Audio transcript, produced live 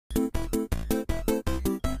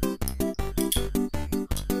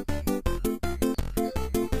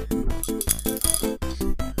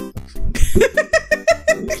Hey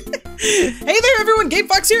there, everyone!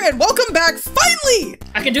 GameFox here, and welcome back, finally!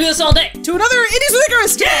 I can do this all day! To another Indies with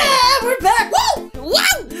Icarus game! Yeah, we're back! Woo! Wow!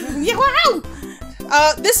 Yeah, wow!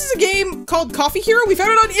 This is a game called Coffee Hero. We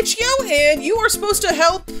found it on itch.io, and you are supposed to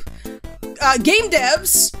help game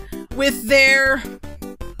devs with their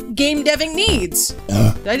game deving needs.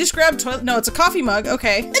 Did I just grab toilet? No, it's a coffee mug.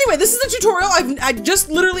 Okay. Anyway, this is the tutorial. I just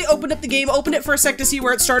literally opened up the game, opened it for a sec to see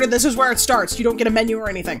where it started. This is where it starts. You don't get a menu or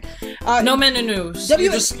anything. No menu.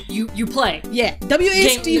 You play. Yeah.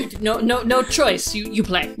 WASD. No choice. You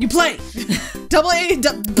play. You play.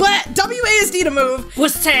 WASD to move.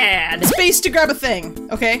 Was sad. Space to grab a thing.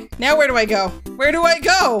 Okay. Now where do I go? Where do I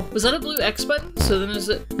go? Was that a blue X button? So then is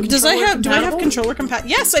it? Do I have controller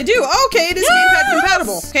compatible? Yes, I do. Okay, it is gamepad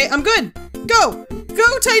compatible. Okay, I'm good. Go.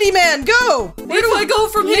 Go, tiny man, go! Where do I go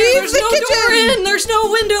from here? There's no door in, there's no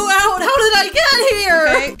window out. How did I get here?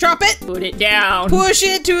 Okay, drop it. Put it down. Push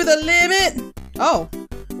it to the limit. Oh.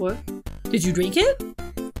 What? Did you drink it?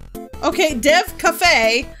 Okay, Dev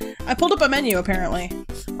Cafe. I pulled up a menu, apparently.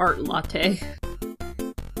 Art latte.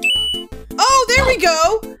 Oh, there we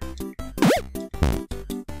go!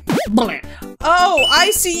 Blah. Oh,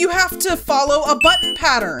 I see. You have to follow a button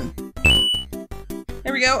pattern.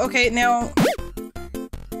 There we go. Okay, now...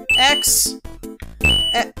 X.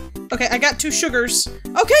 Okay, I got 2 sugars.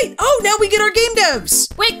 Okay. Oh, now we get our game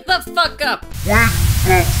devs. Wake the fuck up.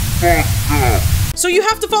 So you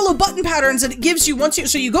have to follow button patterns that it gives you once you.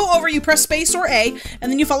 So you go over, you press space or A,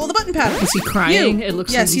 and then you follow the button pattern. Is he crying? It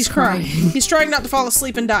looks like he's crying. He's trying not to fall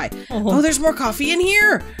asleep and die. Oh, there's more coffee in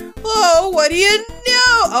here. Oh, what do you know?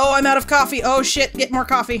 Oh, I'm out of coffee. Oh shit, get more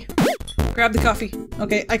coffee. Grab the coffee.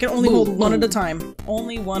 Okay, I can only hold one at a time.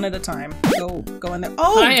 Only one at a time. Go in there.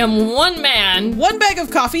 Oh! I am one man! 1 bag of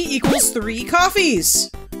coffee equals 3 coffees.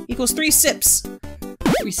 Equals 3 sips.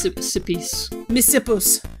 3 sippies.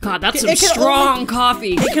 Missipus. God, that's some strong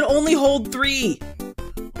coffee. It can only hold 3.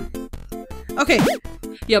 Okay.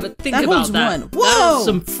 Yeah, but think about that. Whoa! That is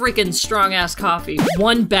some freaking strong-ass coffee.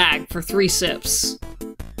 1 bag for 3 sips.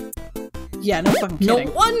 Yeah, no fucking kidding.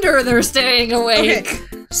 No wonder they're staying awake. Okay.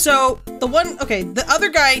 So, the other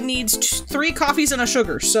guy needs 3 coffees and a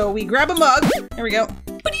sugar. So we grab a mug. There we go.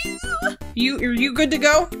 Are you good to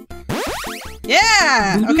go?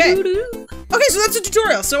 Yeah! Okay. Okay, so that's a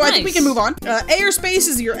tutorial. So I think we can move on. A or space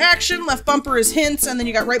is your action, left bumper is hints, and then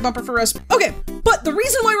you got right bumper for rest. Okay, but the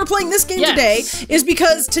reason why we're playing this game today is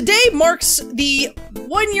because today marks the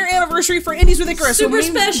 1-year anniversary for Indies with Icarus. Super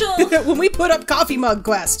special! When we put up Coffee Mug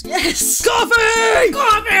Quest. Yes! Coffee!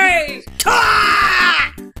 Coffee!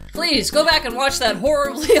 Ah! Please, go back and watch that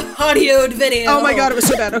horribly audioed video. Oh my god, it was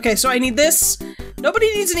so bad. Okay, so I need this.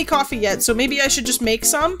 Nobody needs any coffee yet, so maybe I should just make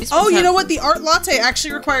some. Oh, you know what? The art latte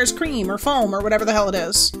actually requires cream or foam or whatever the hell it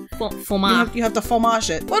is. Fromage. You have to fromage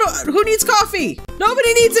it. Who needs coffee?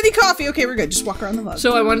 Nobody needs any coffee. Okay, we're good. Just walk around the mug.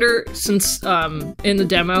 So I wonder, since in the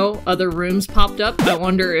demo other rooms popped up, I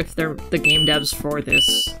wonder if they're the game devs for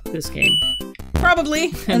this game.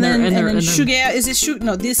 Probably. And then sugar. Is this sugar?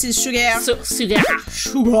 No, this is sugar.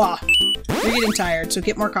 Sugar. You're getting tired, so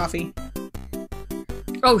get more coffee.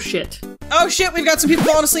 Oh shit. Oh shit, we've got some people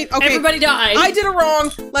falling asleep. Okay. Everybody died. I did it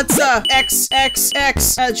wrong. Let's, X,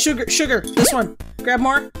 sugar. This one. Grab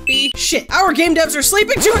more. B. Shit. Our game devs are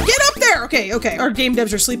sleeping too hard. Get up there! Okay. Our game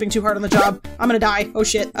devs are sleeping too hard on the job. I'm gonna die. Oh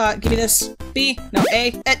shit. Give me this. B. No.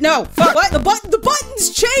 A. No. Fuck. What? The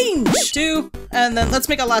buttons change! 2. And then let's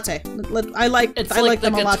make a latte. I like them a latte. It's like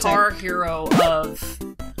the Guitar Hero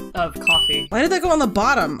of coffee. Why did that go on the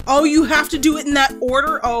bottom? Oh, you have to do it in that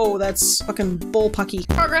order? Oh, that's fucking bullpucky.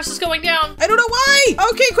 Progress is going down. I don't know why!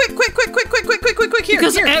 Okay, quick, here.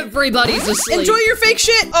 Because everybody's asleep. Enjoy your fake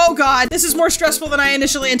shit! Oh god, this is more stressful than I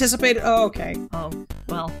initially anticipated. Oh, okay. Oh,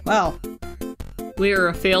 well. Well. We're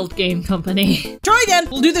a failed game company. Try again!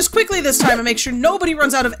 We'll do this quickly this time and make sure nobody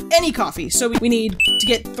runs out of any coffee. So we need to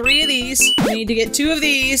get 3 of these. We need to get 2 of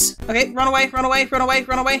these. Okay, run away. Go.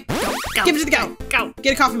 Give it to the guy. Go.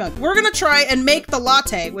 Get a coffee mug. We're gonna try and make the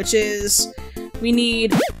latte, which is... We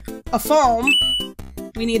need a foam.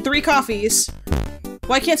 We need 3 coffees.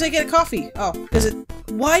 Why can't I get a coffee? Oh,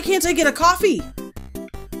 why can't I get a coffee?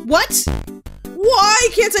 What? Why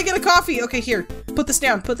can't I get a coffee? Okay, here. Put this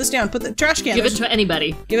down. Put the trash can. Give it to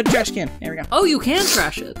anybody. Give it a trash can. There we go. Oh, you can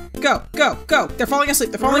trash it. Go. They're falling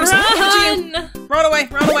asleep. Run away.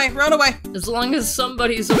 As long as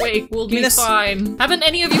somebody's awake, we'll be fine. Haven't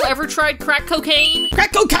any of you ever tried crack cocaine?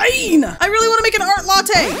 Crack cocaine! I really want to make an art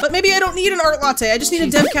latte, but maybe I don't need an art latte. I just need a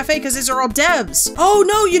dev cafe because these are all devs. Oh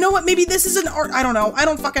no, you know what? Maybe this is an art. I don't know. I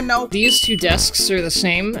don't fucking know. These 2 desks are the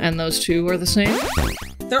same, and those 2 are the same.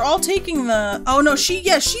 They're all taking the... Oh no, she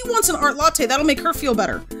wants an art latte. That'll make her feel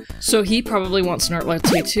better. So he probably wants an art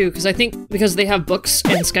latte too, because I think because they have books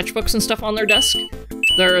and sketchbooks and stuff on their desk,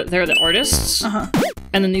 they're the artists.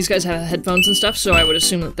 And then these guys have headphones and stuff, so I would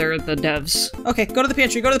assume that they're the devs. Okay, go to the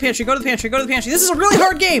pantry, go to the pantry, go to the pantry, go to the pantry. This is a really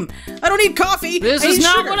hard game. I don't need coffee. This is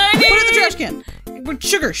not what I need. Put it in the trash can.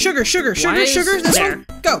 Sugar, sugar, sugar, sugar, sugar. This one.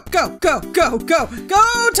 Go, go, go, go, go,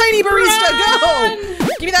 go, tiny barista, go!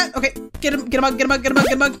 Give me that. Okay, get a mug, get a mug, get a mug,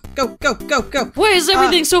 get a mug. Go, go, go, go. Why is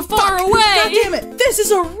everything so far away? God damn it! This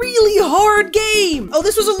is a really hard game. Oh,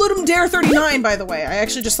 this was a Ludum Dare 39, by the way. I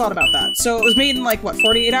actually just thought about that. So it was made in like what,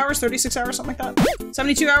 48 hours, 36 hours, something like that.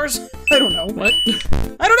 72 hours? I don't know. What?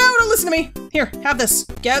 I don't know. Don't listen to me. Here, have this.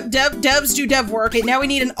 Devs do dev work. Okay, now we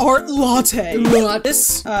need an art latte.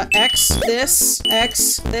 This, X, this,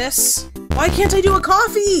 X, this. Why can't I do a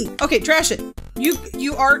coffee? Okay, trash it.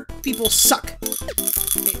 You art people suck.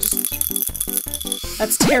 Okay, just keep...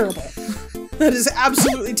 That's terrible. That is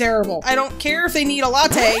absolutely terrible. I don't care if they need a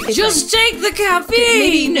latte. Just take the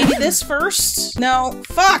caffeine! Okay, maybe this first? No.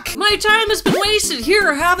 Fuck! My time has been wasted.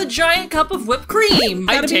 Here, have a giant cup of whipped cream.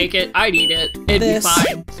 I'd take it. I'd eat it. It'd be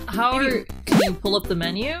fine. Can you pull up the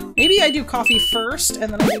menu? Maybe I do coffee first,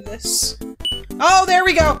 and then I do this. Oh, there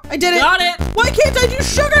we go! I did it! Got it! Why can't I do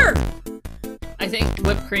sugar? I think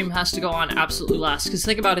whipped cream has to go on absolutely last, because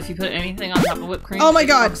think about if you put anything on top of whipped cream, oh my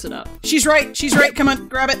god, it up. She's right, come on,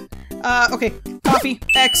 grab it. Okay, coffee,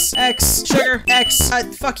 X, sugar, X,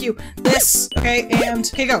 fuck you, this, okay, and,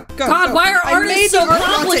 okay, go. God, why are artists so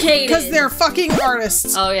complicated? Because they're fucking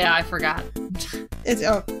artists. Oh yeah, I forgot. It's,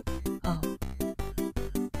 oh.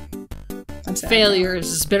 I'm sad. Failure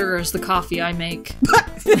is as bitter as the coffee I make.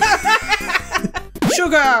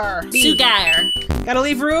 Sugar! Sugar! Gotta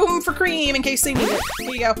leave room for cream in case they need it.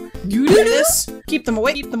 Here you go. You do this. Keep them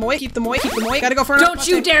away, keep them away, keep them away, keep them away. Gotta go for another. Don't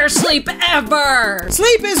you dare sleep ever!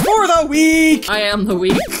 Sleep is for the weak! I am the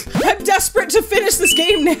weak. I'm desperate to finish this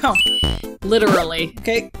game now. Literally.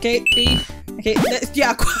 Okay, B. Okay,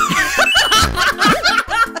 yeah.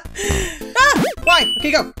 Why?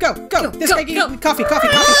 Okay, go. This guy gave me coffee. They're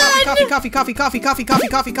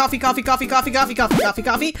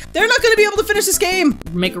not gonna be able to finish this game.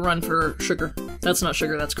 Make a run for sugar. That's not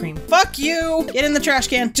sugar, that's cream. Fuck you. Get in the trash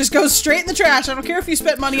can. Just go straight in the trash. I don't care if you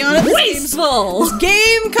spent money on it. Wasteful. This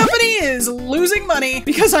game company is losing money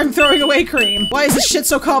because I'm throwing away cream. Why is this shit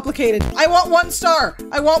so complicated? I want 1 star.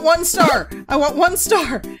 I want 1 star. I want 1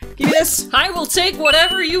 star. Give me this. I will take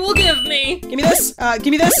whatever you will give me. Give me this. Give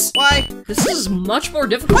me this. Why? This is much more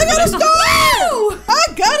difficult. I got a star! I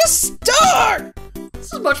got a star!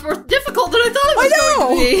 This is much more difficult than I thought it was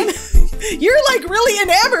going to be. You're like really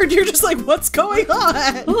enamored. You're just like, what's going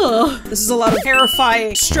on? Ugh. This is a lot of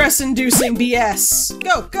terrifying, stress-inducing BS.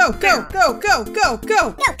 Go.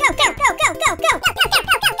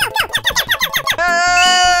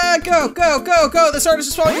 Go. This artist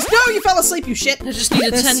is falling asleep. No, you fell asleep, you shit. I just need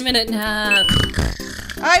a 10-minute nap.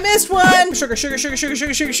 I missed one! Sugar.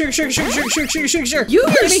 You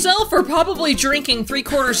yourself are probably drinking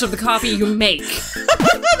 3/4 of the coffee you make.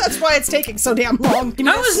 That's why it's taking so damn long.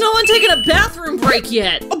 How is no one taking a bathroom break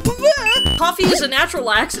yet? Coffee is a natural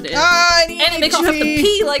laxative. And it makes you have to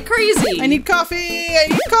pee like crazy. I need coffee!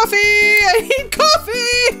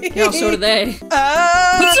 Yeah, so do they. Put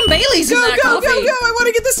some Baileys in that coffee. Go! I want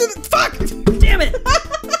to get this to the- Fuck! Damn it!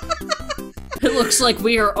 It looks like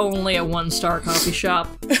we are only a 1-star coffee shop.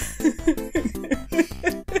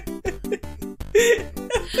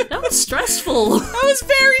 That was stressful. That was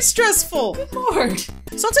very stressful. Good lord.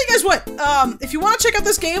 So I'll tell you guys what, if you want to check out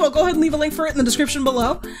this game, I'll go ahead and leave a link for it in the description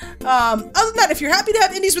below. Other than that, if you're happy to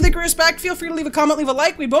have Indies with Icarus back, feel free to leave a comment, leave a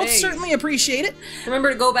like. We both certainly appreciate it.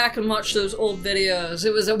 Remember to go back and watch those old videos.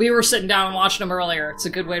 We were sitting down and watching them earlier. It's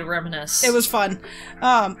a good way to reminisce. It was fun.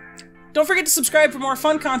 Don't forget to subscribe for more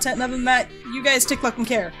fun content, and other than that, you guys take luck and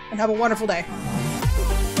care, and have a wonderful day.